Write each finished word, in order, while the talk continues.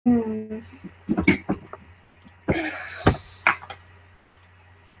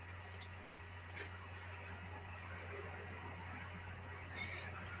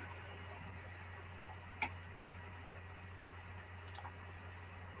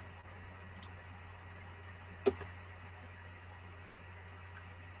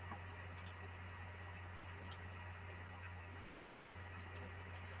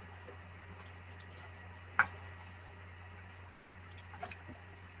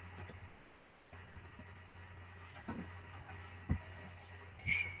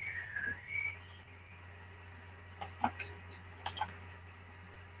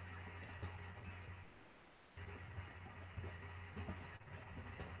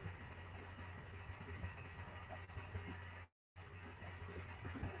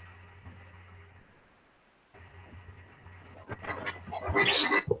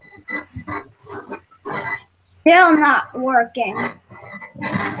Still not working.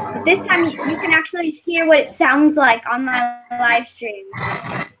 But this time you can actually hear what it sounds like on my live stream.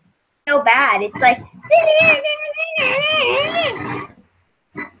 So bad. It's like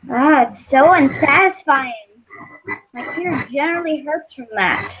it's so unsatisfying. My ear generally hurts from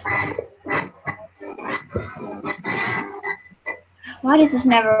that. Why does this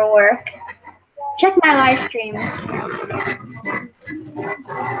never work? Check my live stream.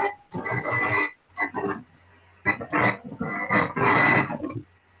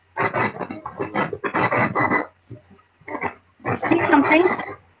 I see something.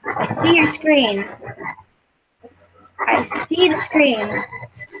 I see your screen. I see the screen.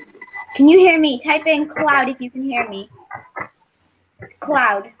 Can you hear me? Type in cloud if you can hear me.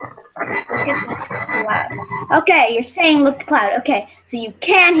 Cloud. Look at this cloud. Okay, you're saying look at the cloud. Okay, so you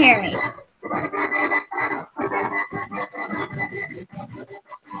can hear me.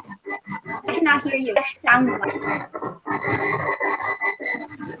 I cannot hear you. It sounds like.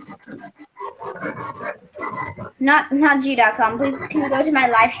 Not G.com. Please, can you go to my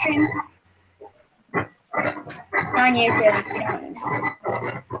live stream? It's on YouTube.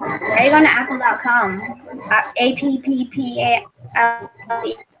 Where are you going to Apple.com? APPPALEYP.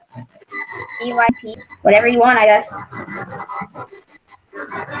 Whatever you want, I guess.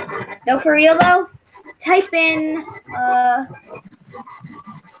 No, for real though? Type in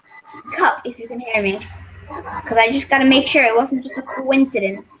cup if you can hear me. Because I just got to make sure it wasn't just a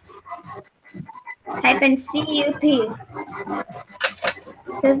coincidence. Type in CUP. It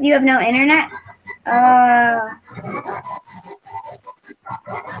says you have no internet?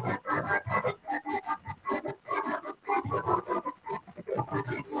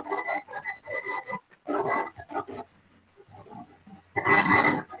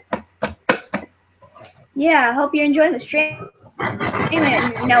 Yeah, I hope you're enjoying the stream.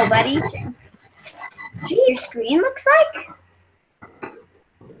 Nobody. Gee, your screen looks like?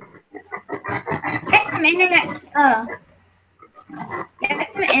 Get some internet.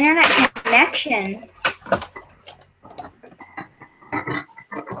 Get some internet connection.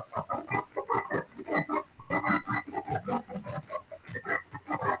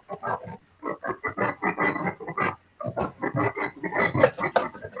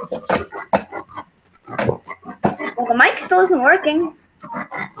 Well, the mic still isn't working.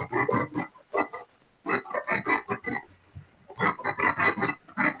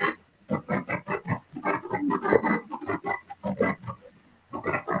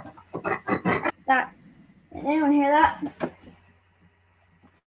 That. Did anyone hear that?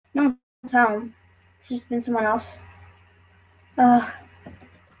 No one's home. It's just been someone else.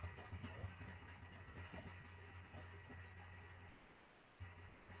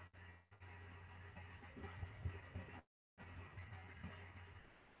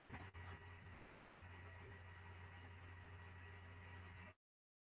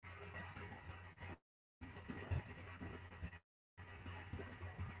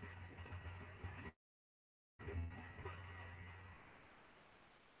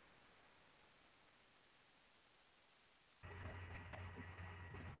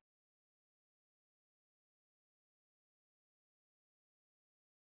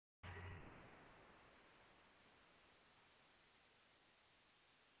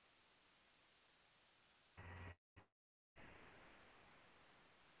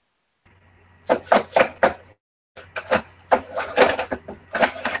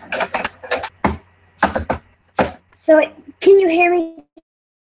 So, can you hear me?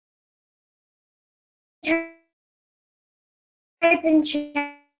 Type in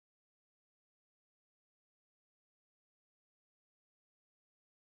chat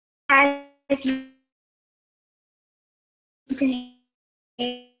if you can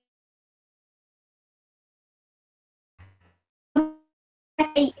hear.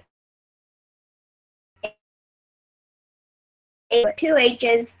 2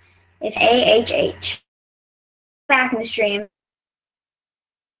 H's. It's AHH. Back in the stream.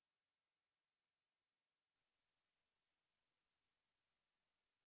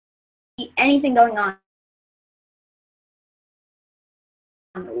 Anything going on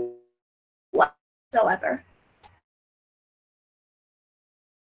whatsoever.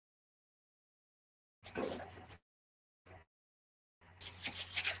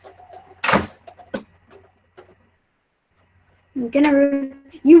 I'm gonna.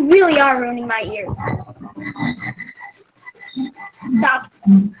 You really are ruining my ears. Stop.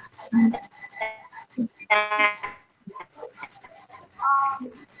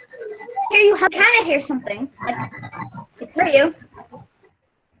 Hear you? How can I hear something? Like, it's for you.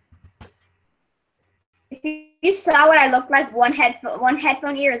 If you saw what I looked like, one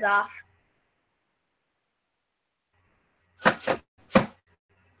headphone ear is off.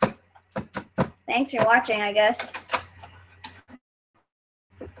 Thanks for watching, I guess.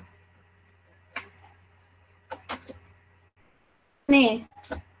 Me.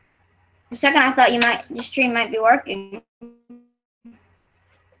 For a second, I thought your stream might be working.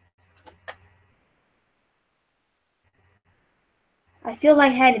 I feel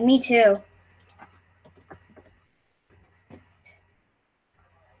lightheaded. Me too.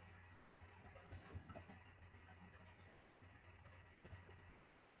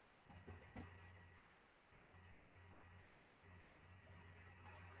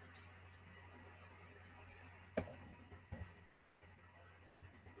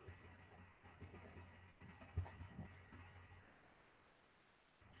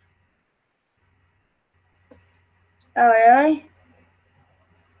 Oh, really?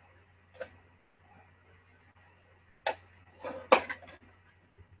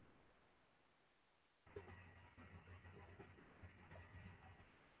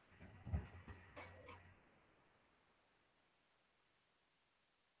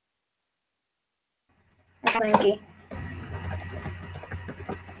 That's Linky.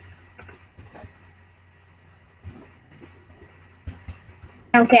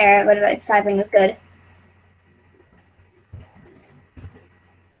 I don't care, but typing is good.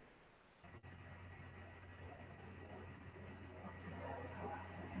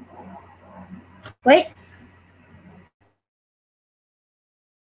 Wait.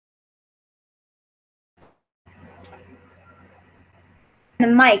 The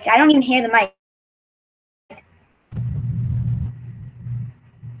mic. I don't even hear the mic.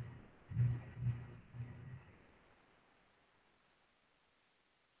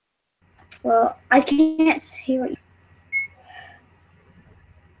 Well, I can't see what you...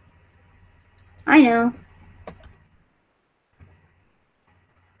 I know.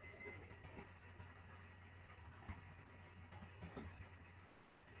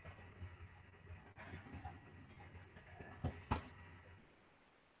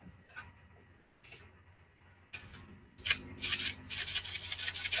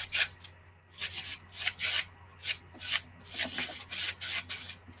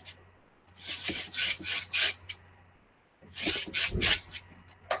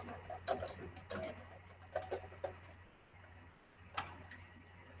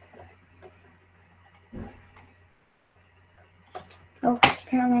 Oh,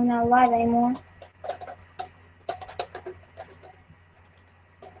 apparently I'm not live anymore.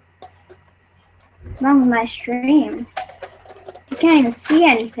 What's wrong with my stream? You can't even see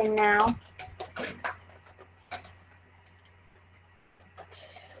anything now.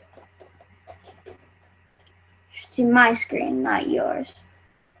 See my screen, not yours.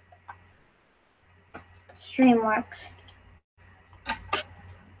 Stream works.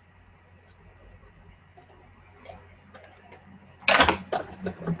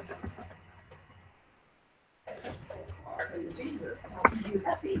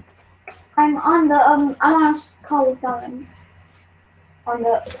 I'm on the I'm on a call with them on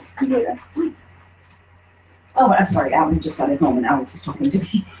the computer. Oh, I'm sorry, Alan just got it home and Alex is talking to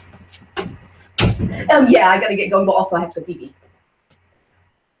me. Oh yeah, I gotta get going, but also I have to go pee.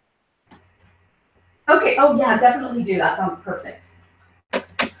 Okay, oh yeah, definitely do. That sounds perfect.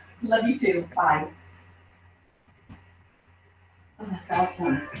 Love you too. Bye. Oh, that's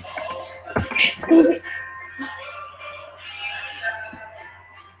awesome. Thanks.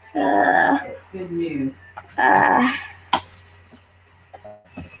 It's good news.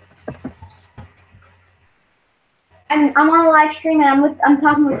 I'm on a live stream and I'm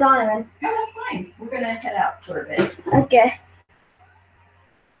talking with Donovan. No, that's fine. We're gonna head out for a bit. Okay.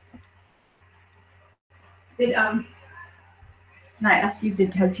 Can I ask you,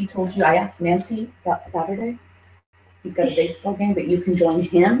 has he told you, I asked Nancy about Saturday? He's got a baseball game, but you can join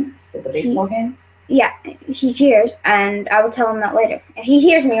him at the baseball game? Yeah, he's here, and I will tell him that later. He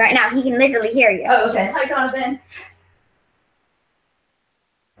hears me right now. He can literally hear you. Oh, okay. Hi, Donovan.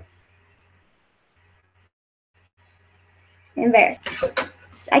 Embarrassed.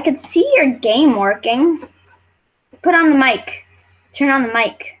 I could see your game working. Put on the mic. Turn on the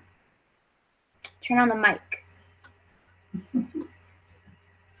mic. Turn on the mic. I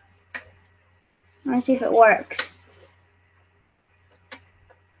want to see if it works.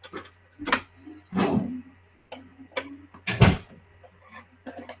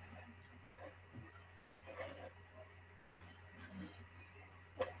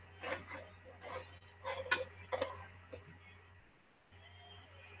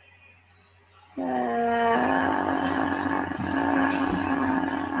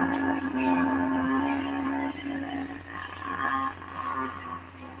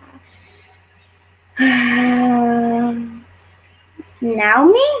 Now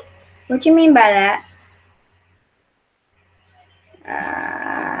me? What do you mean by that?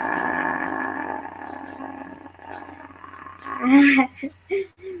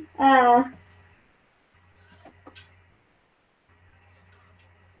 Uh,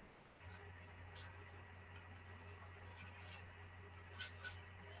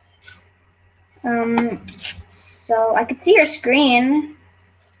 so I could see your screen.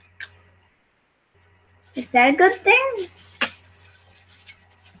 Is that a good thing?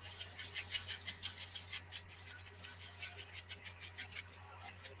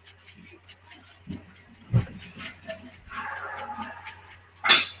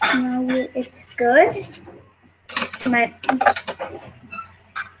 No, it's good. My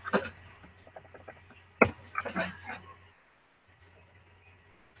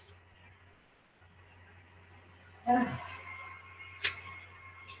uh,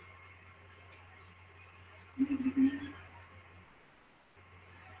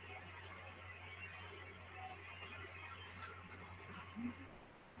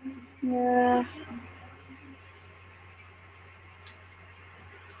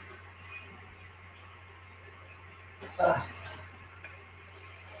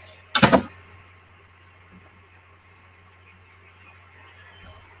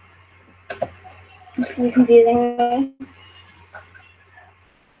 it's gonna be confusing me.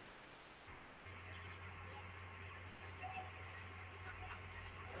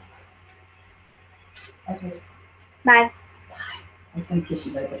 Okay. Bye. I was gonna kiss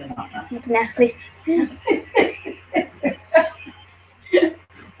you, but I better not now. No, please.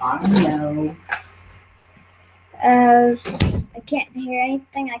 I know. I can't hear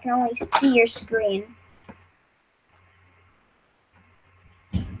anything. I can only see your screen.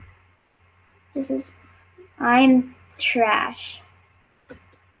 I'm trash.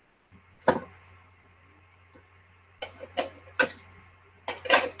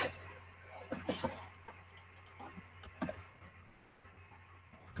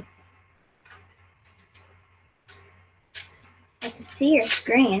 I can see your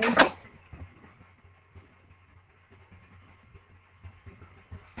screen.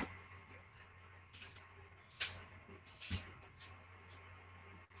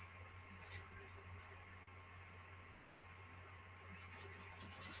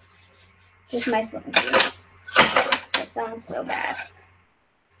 Just my slim juice. That sounds so bad.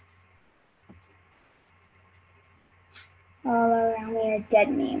 All around me are dead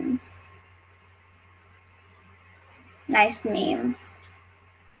memes. Nice meme.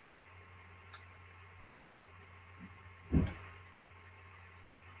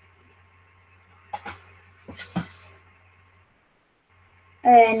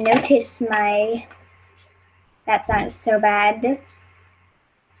 Notice my. That sounds so bad.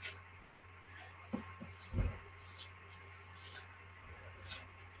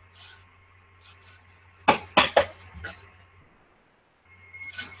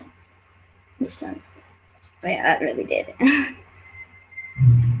 It sounds. Oh yeah, that really did.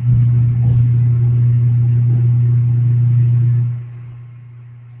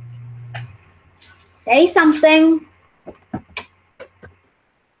 Say something.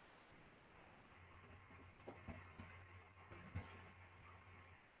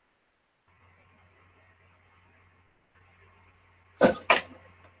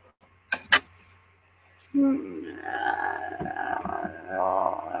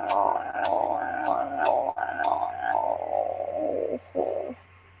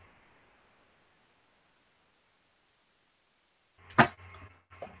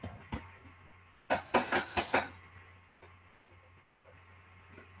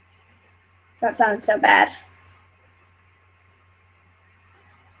 That sounds so bad.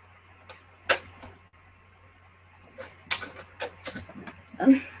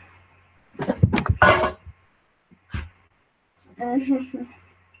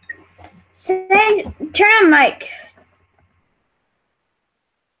 Say, turn on mic.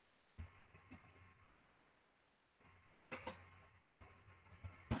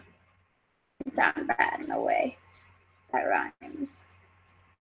 It sounds bad, no way. That rhymes.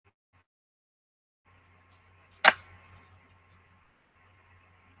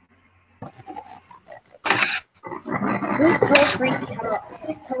 Who's toe freak?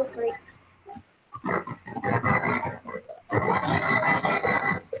 Who's toe freak?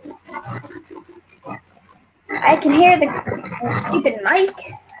 I can hear the stupid mic.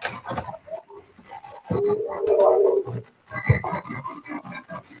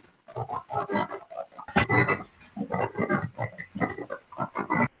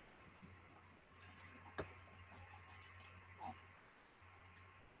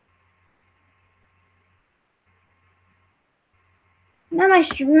 Now my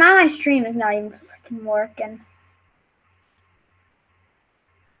my stream is not even freaking working.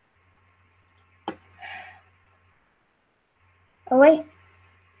 Oh wait,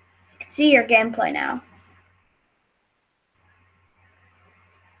 I can see your gameplay now.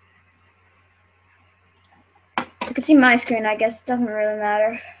 You can see my screen, I guess. It doesn't really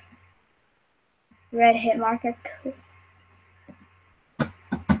matter. Red hit marker. Cool.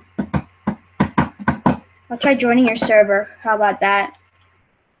 I'll try joining your server. How about that?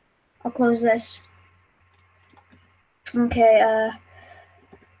 I'll close this. Okay, I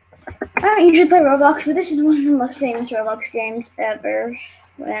don't usually play Roblox, but this is one of the most famous Roblox games ever.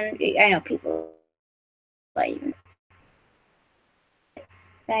 And I know people like even.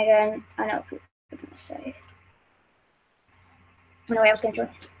 Again, I know what people are gonna say. No way I was gonna join.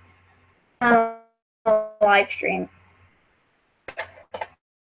 Live stream.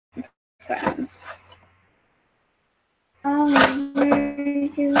 Friends.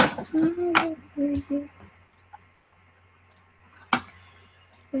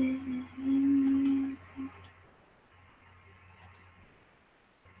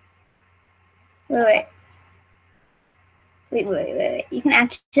 Wait. You can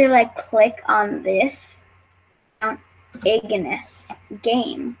actually like click on this Mount Ignis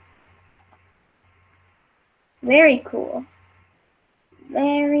game. Very cool.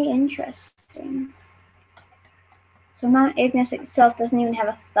 Very interesting. So Mount Ignis itself doesn't even have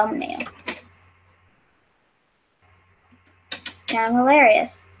a thumbnail. Kind of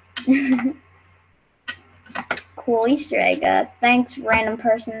hilarious. Cool Easter egg. Thanks, random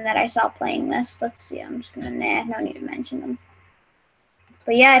person that I saw playing this. Let's see. I'm just gonna no need to mention them.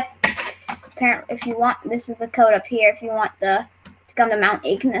 But yeah, apparently, if you want, this is the code up here. If you want to come to Mount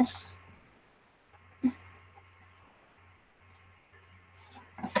Ignis.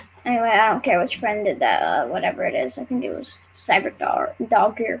 Anyway, I don't care which friend did that. Whatever it is, I think it was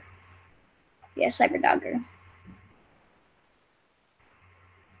Cyberdogger. Yeah, Cyberdogger.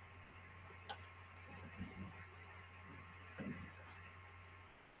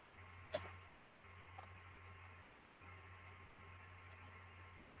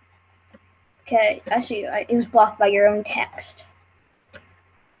 Okay, I see. It was blocked by your own text.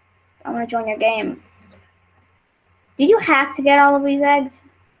 I want to join your game. Did you hack to get all of these eggs?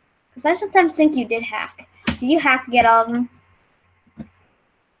 Because I sometimes think you did hack. Did you hack to get all of them?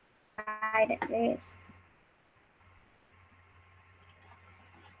 There it is.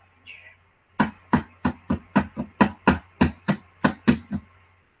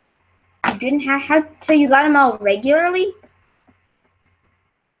 You didn't hack? So you got them all regularly?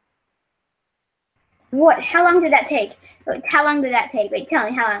 What? How long did that take? How long did that take? Wait, tell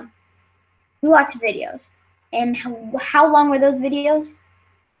me how long. You watched videos. And how long were those videos?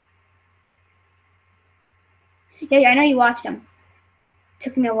 Yeah, I know you watched them.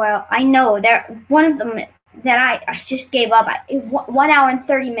 Took me a while. I know. One of them that I just gave up. 1 hour and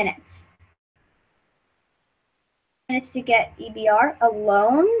 30 minutes. Minutes to get EBR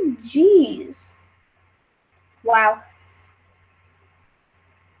alone? Jeez. Wow.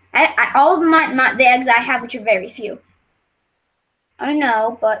 All of the eggs I have, which are very few. I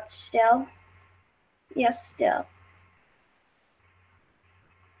know, but still. Yes, still.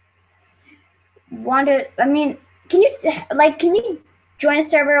 Can you join a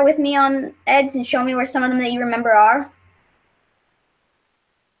server with me on eggs and show me where some of them that you remember are?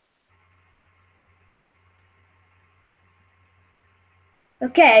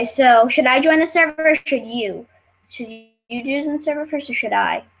 Okay, so should I join the server or should you? Should you join the server first or should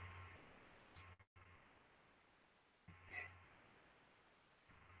I?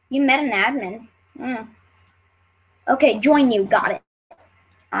 You met an admin. Okay, join you. Got it.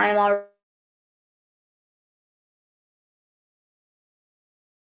 I'm already